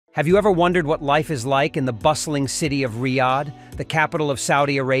Have you ever wondered what life is like in the bustling city of Riyadh, the capital of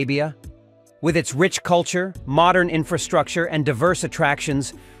Saudi Arabia? With its rich culture, modern infrastructure, and diverse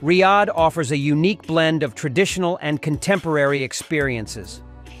attractions, Riyadh offers a unique blend of traditional and contemporary experiences.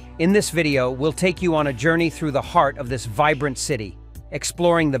 In this video, we'll take you on a journey through the heart of this vibrant city,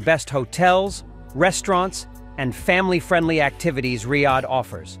 exploring the best hotels, restaurants, and family-friendly activities Riyadh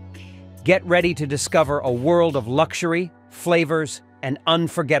offers. Get ready to discover a world of luxury, flavors, and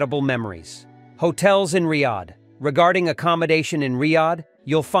unforgettable memories. Hotels in Riyadh. Regarding accommodation in Riyadh,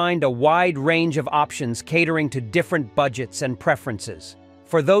 you'll find a wide range of options catering to different budgets and preferences.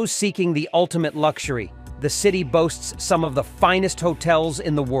 For those seeking the ultimate luxury, the city boasts some of the finest hotels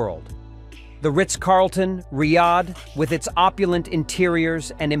in the world. The Ritz-Carlton, Riyadh, with its opulent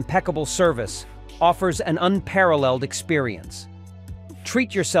interiors and impeccable service, offers an unparalleled experience.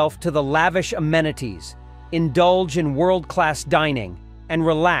 Treat yourself to the lavish amenities, indulge in world-class dining, and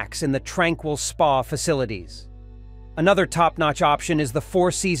relax in the tranquil spa facilities. Another top-notch option is the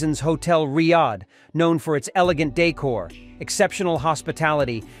Four Seasons Hotel Riyadh, known for its elegant decor, exceptional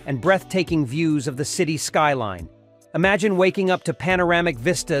hospitality, and breathtaking views of the city's skyline. Imagine waking up to panoramic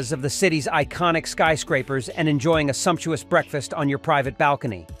vistas of the city's iconic skyscrapers and enjoying a sumptuous breakfast on your private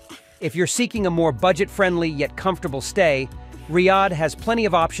balcony. If you're seeking a more budget-friendly yet comfortable stay, Riyadh has plenty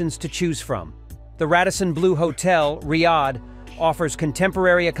of options to choose from. The Radisson Blu Hotel, Riyadh, offers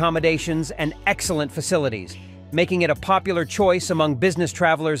contemporary accommodations and excellent facilities, making it a popular choice among business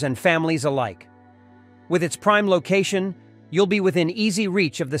travelers and families alike. With its prime location, you'll be within easy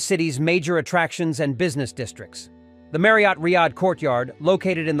reach of the city's major attractions and business districts. The Marriott Riyadh Courtyard,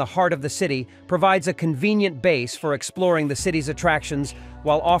 located in the heart of the city, provides a convenient base for exploring the city's attractions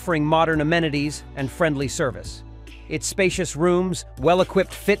while offering modern amenities and friendly service. Its spacious rooms,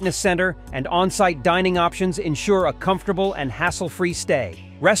 well-equipped fitness center, and on-site dining options ensure a comfortable and hassle-free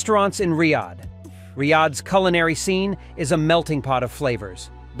stay. Restaurants in Riyadh. Riyadh's culinary scene is a melting pot of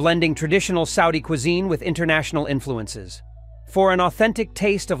flavors, blending traditional Saudi cuisine with international influences. For an authentic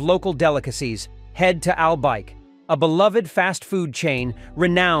taste of local delicacies, head to Al Baik, a beloved fast food chain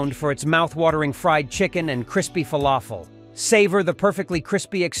renowned for its mouth-watering fried chicken and crispy falafel. Savor the perfectly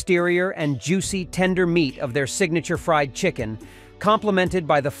crispy exterior and juicy, tender meat of their signature fried chicken, complemented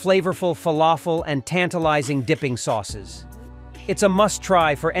by the flavorful falafel and tantalizing dipping sauces. It's a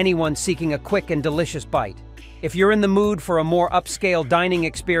must-try for anyone seeking a quick and delicious bite. If you're in the mood for a more upscale dining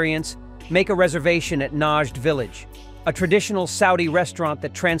experience, make a reservation at Najd Village, a traditional Saudi restaurant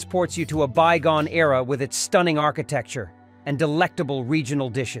that transports you to a bygone era with its stunning architecture and delectable regional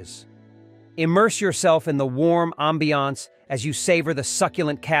dishes. Immerse yourself in the warm ambiance as you savor the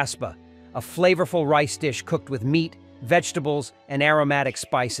succulent kasbah, a flavorful rice dish cooked with meat, vegetables, and aromatic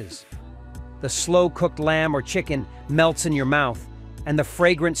spices. The slow-cooked lamb or chicken melts in your mouth, and the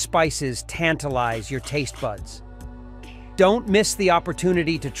fragrant spices tantalize your taste buds. Don't miss the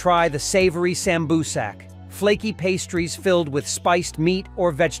opportunity to try the savory sambusak, flaky pastries filled with spiced meat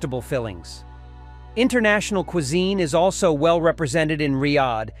or vegetable fillings. International cuisine is also well represented in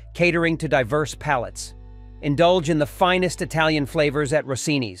Riyadh, catering to diverse palates. Indulge in the finest Italian flavors at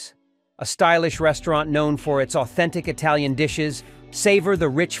Rossini's, a stylish restaurant known for its authentic Italian dishes. Savor the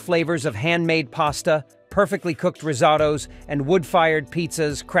rich flavors of handmade pasta, perfectly cooked risottos, and wood-fired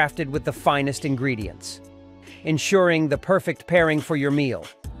pizzas crafted with the finest ingredients, ensuring the perfect pairing for your meal.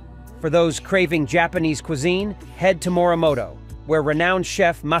 For those craving Japanese cuisine, head to Morimoto, where renowned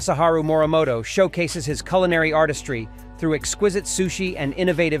chef Masaharu Morimoto showcases his culinary artistry through exquisite sushi and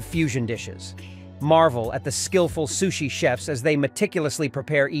innovative fusion dishes. Marvel at the skillful sushi chefs as they meticulously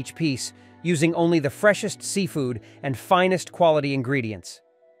prepare each piece, using only the freshest seafood and finest quality ingredients.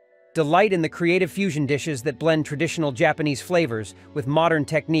 Delight in the creative fusion dishes that blend traditional Japanese flavors with modern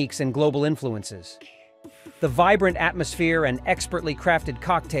techniques and global influences. The vibrant atmosphere and expertly crafted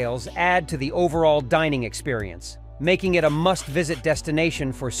cocktails add to the overall dining experience, making it a must-visit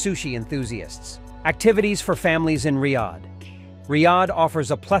destination for sushi enthusiasts. Activities for families in Riyadh. Riyadh offers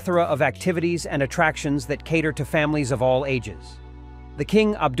a plethora of activities and attractions that cater to families of all ages. The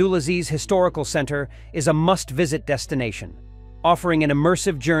King Abdulaziz Historical Center is a must-visit destination, offering an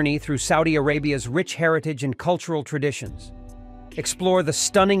immersive journey through Saudi Arabia's rich heritage and cultural traditions. Explore the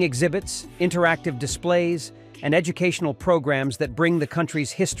stunning exhibits, interactive displays, and educational programs that bring the country's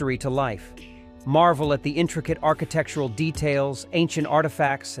history to life. Marvel at the intricate architectural details, ancient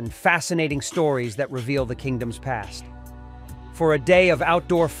artifacts, and fascinating stories that reveal the kingdom's past. For a day of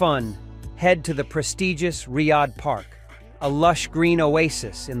outdoor fun, head to the prestigious Riyadh Park, a lush green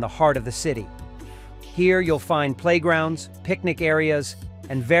oasis in the heart of the city. Here you'll find playgrounds, picnic areas,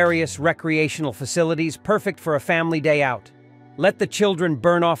 and various recreational facilities perfect for a family day out. Let the children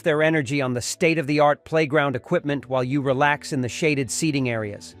burn off their energy on the state-of-the-art playground equipment while you relax in the shaded seating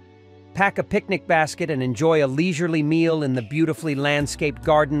areas. Pack a picnic basket and enjoy a leisurely meal in the beautifully landscaped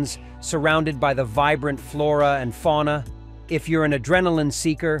gardens surrounded by the vibrant flora and fauna. If you're an adrenaline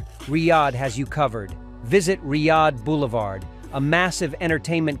seeker, Riyadh has you covered. Visit Riyadh Boulevard, a massive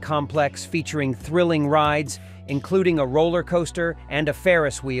entertainment complex featuring thrilling rides, including a roller coaster and a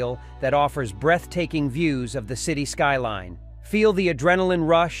Ferris wheel that offers breathtaking views of the city skyline. Feel the adrenaline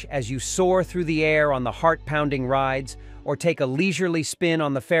rush as you soar through the air on the heart-pounding rides, or take a leisurely spin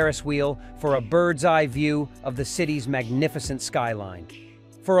on the Ferris wheel for a bird's-eye view of the city's magnificent skyline.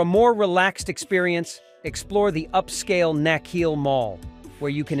 For a more relaxed experience, explore the upscale Nakheel Mall,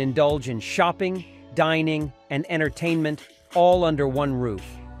 where you can indulge in shopping, dining, and entertainment all under one roof.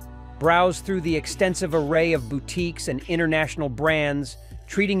 Browse through the extensive array of boutiques and international brands,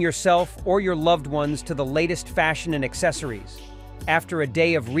 treating yourself or your loved ones to the latest fashion and accessories. After a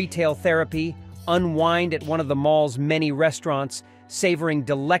day of retail therapy, unwind at one of the mall's many restaurants, savoring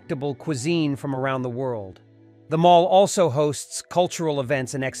delectable cuisine from around the world. The mall also hosts cultural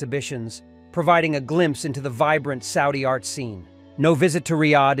events and exhibitions, providing a glimpse into the vibrant Saudi art scene. No visit to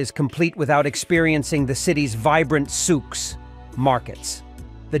Riyadh is complete without experiencing the city's vibrant souks, markets.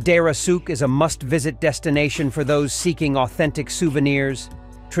 The Deira Souk is a must-visit destination for those seeking authentic souvenirs,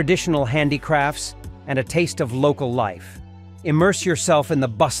 traditional handicrafts, and a taste of local life. Immerse yourself in the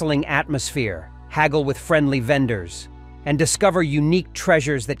bustling atmosphere, haggle with friendly vendors, and discover unique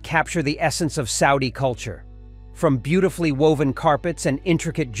treasures that capture the essence of Saudi culture. From beautifully woven carpets and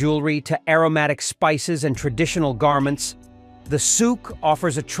intricate jewelry to aromatic spices and traditional garments, the souk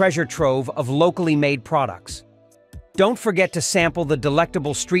offers a treasure trove of locally made products. Don't forget to sample the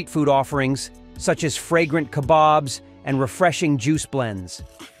delectable street food offerings, such as fragrant kebabs and refreshing juice blends.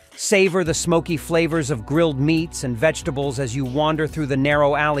 Savor the smoky flavors of grilled meats and vegetables as you wander through the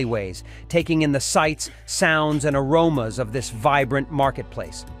narrow alleyways, taking in the sights, sounds, and aromas of this vibrant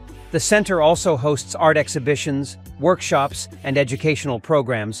marketplace. The center also hosts art exhibitions, workshops, and educational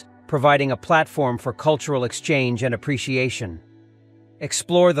programs, providing a platform for cultural exchange and appreciation.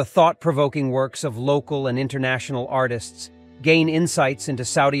 Explore the thought-provoking works of local and international artists, gain insights into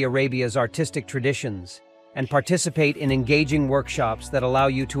Saudi Arabia's artistic traditions, and participate in engaging workshops that allow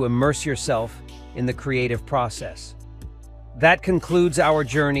you to immerse yourself in the creative process. That concludes our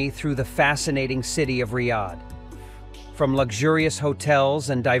journey through the fascinating city of Riyadh. From luxurious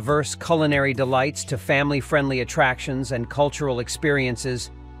hotels and diverse culinary delights to family-friendly attractions and cultural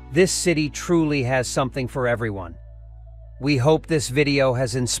experiences, this city truly has something for everyone. We hope this video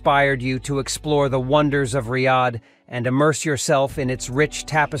has inspired you to explore the wonders of Riyadh and immerse yourself in its rich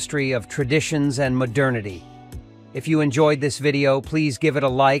tapestry of traditions and modernity. If you enjoyed this video, please give it a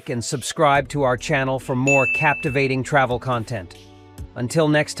like and subscribe to our channel for more captivating travel content. Until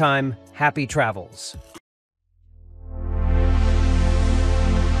next time, happy travels.